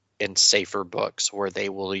anti-heroes in safer books where they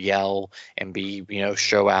will yell and be,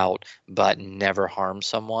 show out, but never harm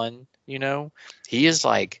someone. He is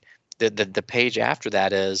like the page after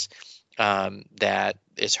that is that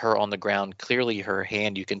is her on the ground. Clearly her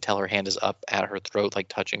hand, you can tell her hand is up at her throat, like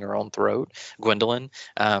touching her own throat, Gwendolyn.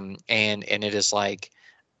 And it is like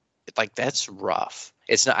like that's rough.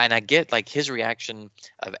 It's not, and I get like his reaction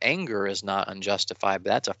of anger is not unjustified, but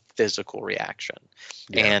that's a physical reaction,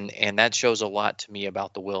 Yeah. and that shows a lot to me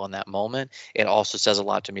about the will in that moment. It also says a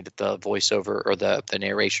lot to me that the voiceover or the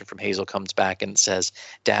narration from Hazel comes back and says,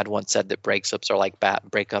 "Dad once said that breakups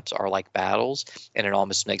are like battles," and it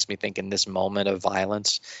almost makes me think in this moment of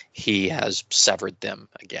violence, he has severed them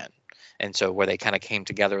again, and so where they kind of came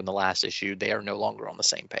together in the last issue, they are no longer on the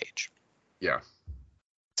same page. Yeah.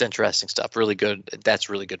 It's interesting stuff. Really good. That's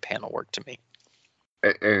really good panel work to me.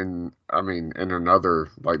 And I mean, in another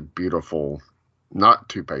like beautiful, not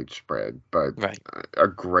 2-page spread, but Right. a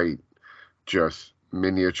great just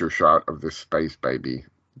miniature shot of this space baby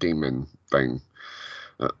demon thing.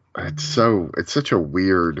 It's such a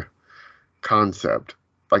weird concept.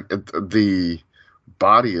 Like the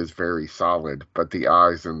body is very solid, but the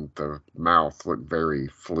eyes and the mouth look very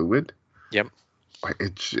fluid. Yep.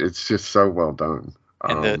 It's just so well done.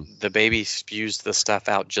 And the baby spews the stuff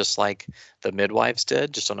out just like the midwives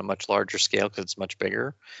did, just on a much larger scale because it's much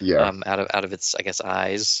bigger. Yeah. Out of its, I guess,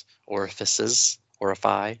 eyes,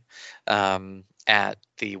 orify, at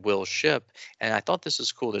the Will ship. And I thought this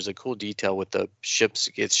was cool. There's a cool detail with the ship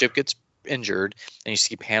gets injured, and you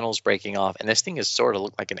see panels breaking off. And this thing has sort of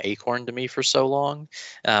looked like an acorn to me for so long.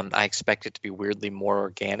 I expect it to be weirdly more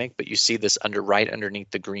organic, but you see this right underneath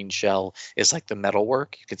the green shell is like the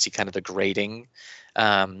metalwork. You can see kind of the grating.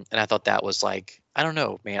 And I thought that was like, I don't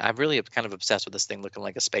know, man. I'm really kind of obsessed with this thing looking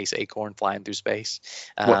like a space acorn flying through space.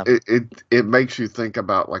 Well, it makes you think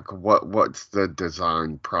about like what's the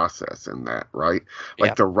design process in that, right?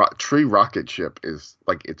 Like Yeah. the tree rocket ship is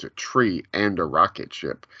like it's a tree and a rocket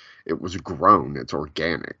ship. It was grown, it's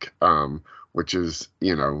organic, which is,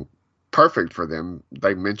 perfect for them.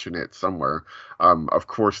 They mention it somewhere. Of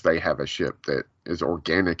course, they have a ship that is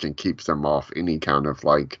organic and keeps them off any kind of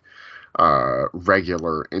like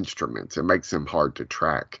regular instruments. It makes them hard to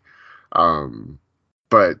track.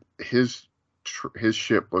 But his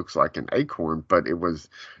ship looks like an acorn, but it was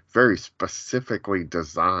very specifically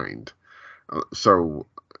designed. So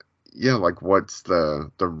yeah, like what's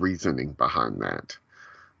the reasoning behind that?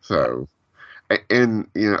 So, and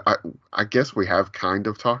I guess we have kind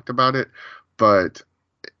of talked about it, but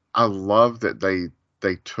I love that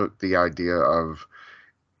they took the idea of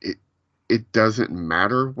it. It doesn't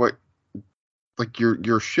matter what, like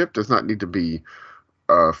your ship does not need to be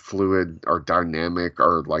fluid or dynamic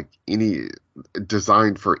or like any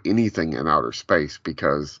designed for anything in outer space,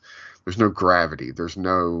 because there's no gravity, there's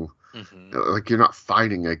no like you're not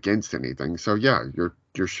fighting against anything. So yeah,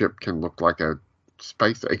 your ship can look like a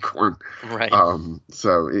space acorn. Right.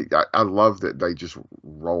 So I love that they just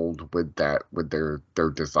rolled with that with their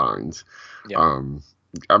designs. Yeah.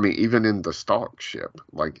 I mean, even in the Stalk ship,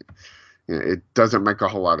 like it doesn't make a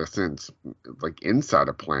whole lot of sense, like inside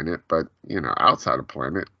a planet, but outside a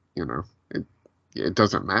planet, it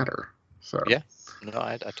doesn't matter. So Yeah. No,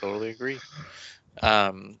 I totally agree.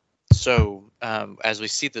 So as we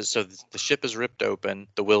see this, so the ship is ripped open.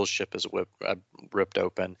 The Will ship is ripped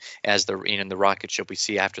open. As in the rocket ship, we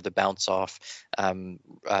see after the bounce off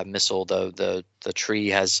missile, the tree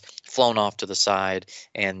has flown off to the side,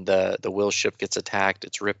 and the Will ship gets attacked.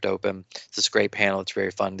 It's ripped open. It's this great panel. It's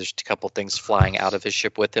very fun. There's a couple things flying out of his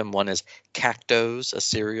ship with him. One is Cactos, a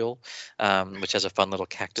cereal, which has a fun little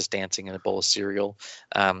cactus dancing in a bowl of cereal,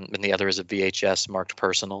 and the other is a VHS marked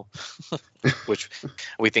personal, which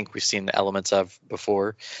we think we've seen the elements of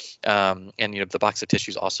before. And the box of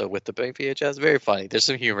tissues also with the big VHS. Very funny. There's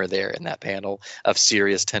some humor there in that panel of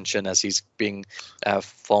serious tension as he's being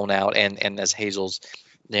flown out, and as Hazel's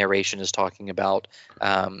narration is talking about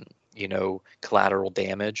collateral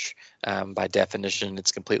damage. By definition,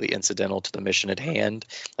 it's completely incidental to the mission at hand.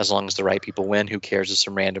 As long as the right people win, who cares if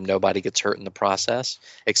some random nobody gets hurt in the process,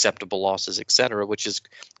 acceptable losses, etc., which is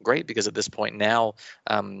great because at this point now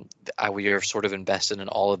we are sort of invested in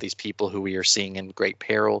all of these people who we are seeing in great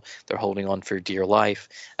peril. They're holding on for dear life.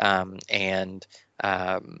 And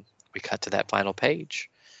we cut to that final page,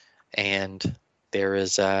 and there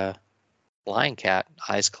is a lion cat,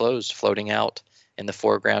 eyes closed, floating out in the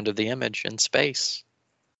foreground of the image in space.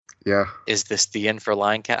 Yeah. Is this the end for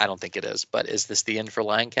Lion Cat? I don't think it is, but is this the end for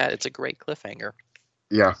Lion Cat? It's a great cliffhanger.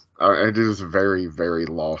 Yeah, it is a very, very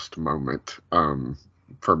lost moment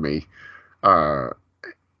for me.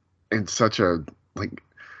 In such a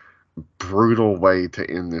brutal way to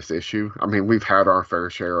end this issue. I mean, we've had our fair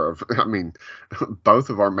share of. I mean, both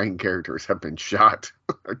of our main characters have been shot,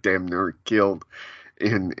 or damn near killed,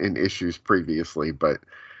 in issues previously, but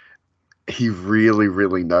he really,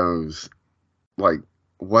 really knows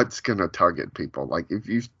what's gonna tug at people. Like if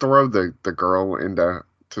you throw the girl into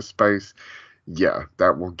space, yeah,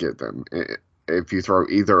 that will get them. If you throw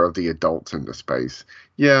either of the adults into space,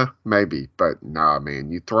 yeah, maybe, but nah,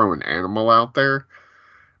 man, you throw an animal out there,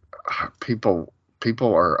 people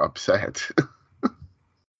are upset.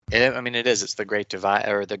 I mean, it is. It's the great divide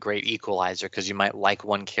or the great equalizer because you might like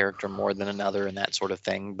one character more than another and that sort of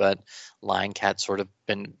thing. But Lion Cat's sort of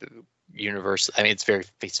been universal. I mean,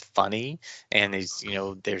 it's funny and he's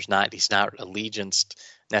not allegianced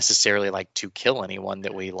necessarily like to kill anyone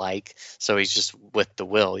that we like. So he's just with the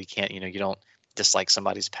will. You can't, you don't dislike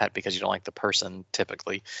somebody's pet because you don't like the person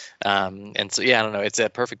typically. And so, yeah, I don't know. It's a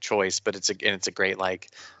perfect choice, but it's a great like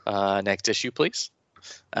next issue, please.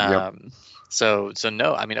 Yep. So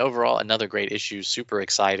no, I mean overall another great issue, super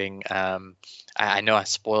exciting. I know I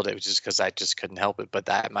spoiled it just because I just couldn't help it, but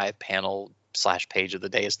that my panel / page of the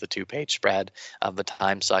day is the 2-page spread of the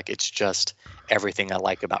Time Suck. It's just everything I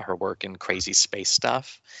like about her work and crazy space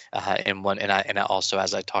stuff. And I also,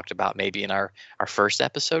 as I talked about maybe in our first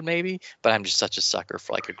episode maybe, but I'm just such a sucker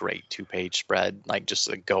for like a great 2-page spread, like just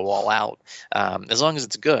like, go all out. As long as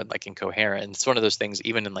it's good, like incoherent. And it's one of those things,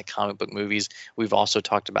 even in like comic book movies, we've also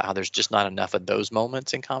talked about how there's just not enough of those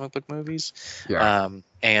moments in comic book movies. Yeah.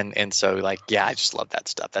 And so like, yeah, I just love that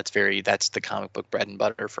stuff. That's the comic book bread and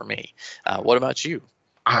butter for me. What about you?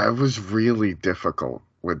 I was really difficult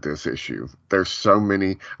with this issue. There's so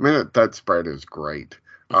many. I mean, that spread is great,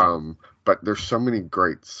 but there's so many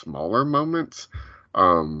great smaller moments.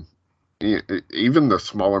 Even the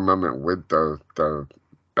smaller moment with the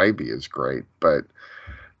baby is great, but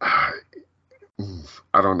uh,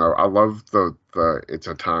 I don't know. I love the it's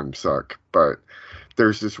a time suck, but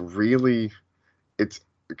there's this really it's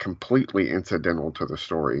completely incidental to the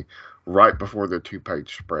story. Right before the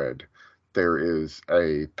 2-page spread, there is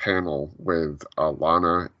a panel with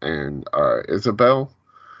Lana and Isabel,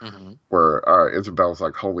 where Isabel's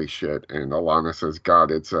like, "Holy shit!" and Alana says,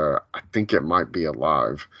 "God, I think it might be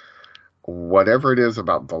alive." Whatever it is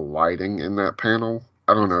about the lighting in that panel,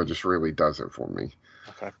 I don't know, it just really does it for me.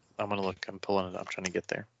 Okay, I'm gonna look. I'm pulling it up, trying to get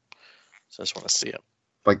there. So I just want to see it.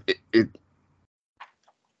 Like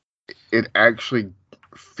it actually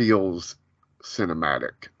feels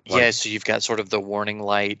cinematic. Like, yeah, so you've got sort of the warning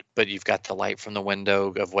light, but you've got the light from the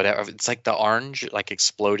window of whatever. It's like the orange, like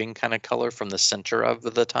exploding kind of color from the center of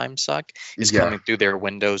the Time Suck is coming through their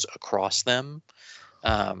windows across them.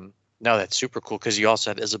 No, that's super cool because you also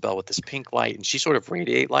have Isabel with this pink light, and she sort of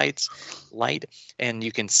radiate light, and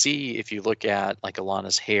you can see if you look at like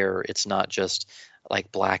Alana's hair, it's not just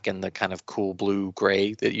like black and the kind of cool blue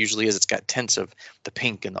gray that usually is. It's got tints of the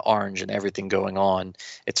pink and the orange and everything going on.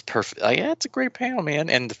 It's perfect. Yeah, it's a great panel, man.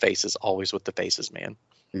 And the faces, always with the faces, man.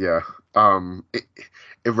 Yeah. It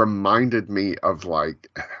reminded me of like,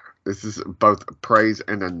 this is both praise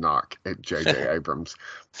and a knock at J.J. Abrams,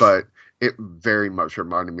 but it very much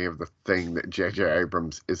reminded me of the thing that J.J.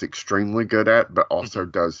 Abrams is extremely good at, but also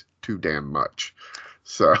does too damn much.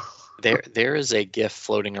 So there is a GIF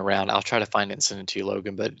floating around. I'll try to find it and send it to you,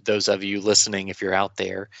 Logan. But those of you listening, if you're out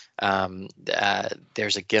there,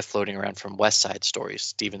 there's a GIF floating around from West Side Story,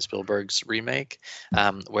 Steven Spielberg's remake,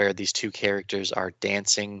 where these two characters are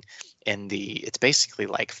dancing in it's basically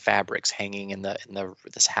like fabrics hanging in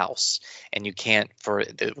this house, and you can't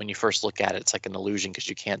when you first look at it, it's like an illusion because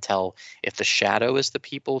you can't tell if the shadow is the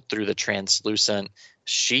people through the translucent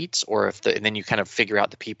sheets or and then you kind of figure out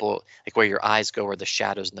the people, like where your eyes go, where the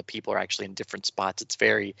shadows and the people are actually in different spots.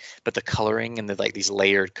 But the coloring and like these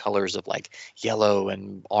layered colors of like yellow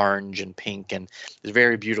and orange and pink, and it's a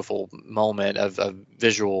very beautiful moment of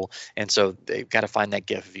visual. And so they've got to find that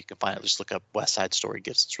GIF. If you can find it, just look up West Side Story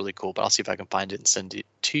GIFs. It's really cool, but I'll see if I can find it and send it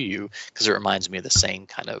to you because it reminds me of the same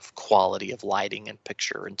kind of quality of lighting and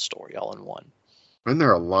picture and story all in one. And there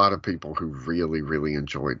are a lot of people who really, really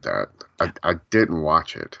enjoyed that. I didn't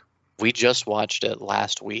watch it. We just watched it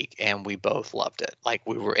last week, and we both loved it. Like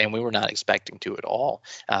we were not expecting to at all,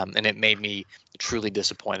 and it made me truly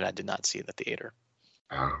disappointed. I did not see it at the theater.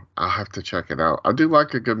 I'll have to check it out. I do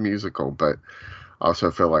like a good musical, but I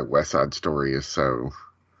also feel like West Side Story is so.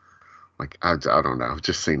 Like, I don't know. I've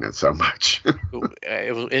just seen it so much.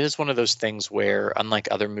 It is one of those things where, unlike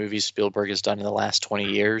other movies Spielberg has done in the last 20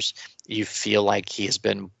 years, you feel like he has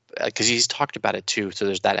been, because he's talked about it too, so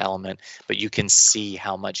there's that element, but you can see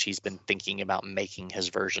how much he's been thinking about making his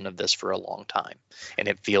version of this for a long time. And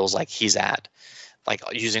it feels like he's like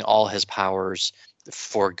using all his powers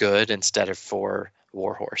for good instead of for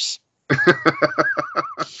Warhorse.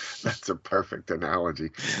 That's a perfect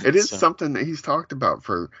analogy. It is something that he's talked about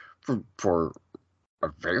for a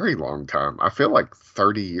very long time. I feel like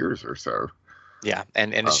 30 years or so. Yeah,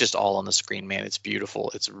 and it's just all on the screen, man. It's beautiful.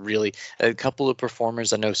 It's really a couple of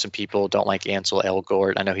performers. I know some people don't like Ansel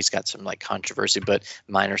Elgort. I know he's got some like controversy, but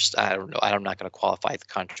mine are. I don't know. I'm not going to qualify the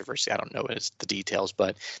controversy. I don't know the details,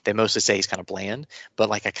 but they mostly say he's kind of bland. But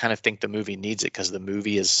like I kind of think the movie needs it because the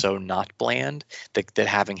movie is so not bland that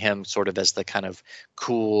having him sort of as the kind of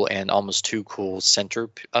cool and almost too cool center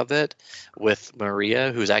of it with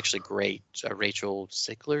Maria, who's actually great. Rachel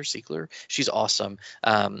Ziegler. She's awesome.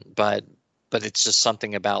 But it's just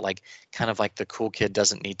something about like kind of like the cool kid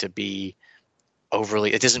doesn't need to be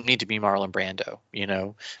overly. It doesn't need to be Marlon Brando, you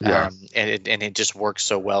know. Yeah. And it just works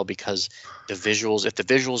so well because the visuals. If the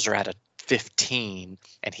visuals are at a 15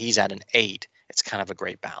 and he's at an 8, it's kind of a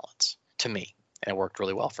great balance to me, and it worked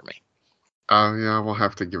really well for me. Yeah, we'll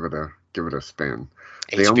have to give it a spin.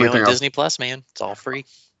 HBO and Disney Plus, man, it's all free.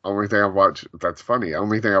 Only thing I've watched. That's funny.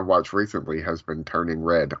 Only thing I've watched recently has been Turning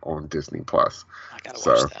Red on Disney Plus. I gotta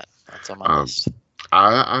watch that. That's on my list.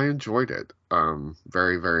 I enjoyed it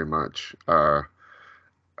very, very much. Far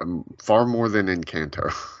more than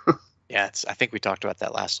Encanto. Yeah, I think we talked about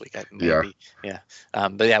that last week. Yeah.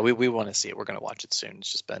 But yeah, we want to see it. We're going to watch it soon.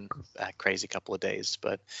 It's just been a crazy couple of days.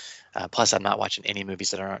 But plus, I'm not watching any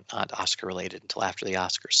movies that aren't Oscar related until after the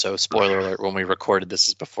Oscars. So spoiler alert, when we recorded this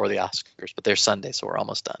is before the Oscars, but they're Sunday, so we're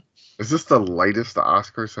almost done. Is this the latest the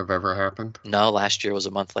Oscars have ever happened? No, last year was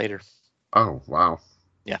a month later. Oh, wow.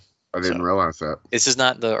 Yeah. I didn't realize that. This is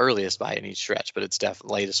not the earliest by any stretch, but it's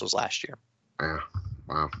definitely latest was last year. Yeah.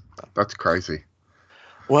 Wow. That's crazy.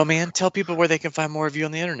 Well, man, tell people where they can find more of you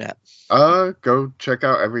on the internet. Go check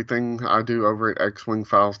out everything I do over at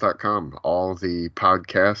xwingfiles.com. All the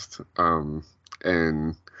podcasts.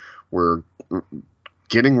 And we're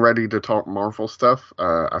getting ready to talk Marvel stuff.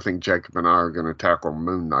 I think Jacob and I are going to tackle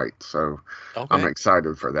Moon Knight, so okay. I'm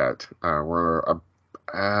excited for that. We're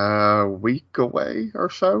a week away or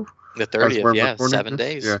so. The 30th, yeah, 7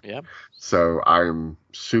 days. Yeah. So I am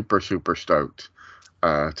super, super stoked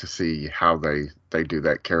to see how they do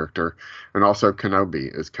that character. And also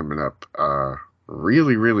Kenobi is coming up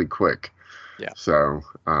really, really quick. Yeah. So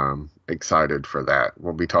excited for that.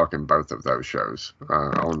 We'll be talking both of those shows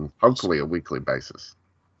on hopefully a weekly basis.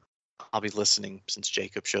 I'll be listening since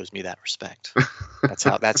Jacob shows me that respect.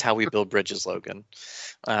 That's how we build bridges, Logan.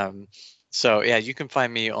 So yeah, you can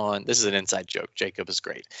find me on. This is an inside joke. Jacob is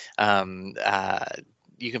great.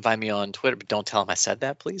 You can find me on Twitter, but don't tell him I said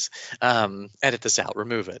that, please. Edit this out.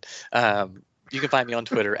 Remove it. You can find me on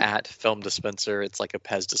Twitter at Film Dispenser. It's like a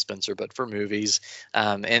Pez dispenser, but for movies.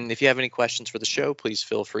 And if you have any questions for the show, please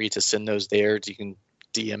feel free to send those there. You can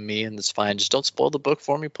DM me, and it's fine. Just don't spoil the book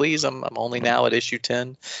for me, please. I'm only now at issue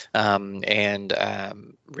 10. And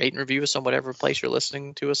rate and review us on whatever place you're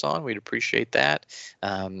listening to us on. We'd appreciate that.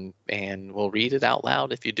 And we'll read it out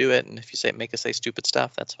loud if you do it. And if you make us say stupid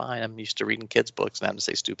stuff, that's fine. I'm used to reading kids' books and having to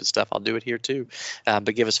say stupid stuff. I'll do it here too.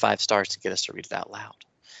 But give us 5 stars to get us to read it out loud.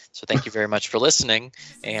 So thank you very much for listening,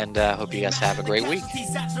 and hope you guys have a great week.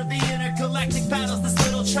 After the intergalactic battles this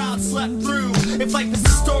little child slept through. If life is a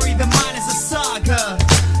story, then mine is a saga.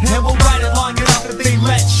 And we'll write it long enough if they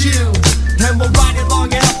let you. And we'll write it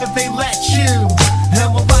long enough if they let you.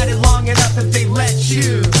 And we'll write it long enough if they let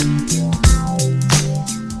you.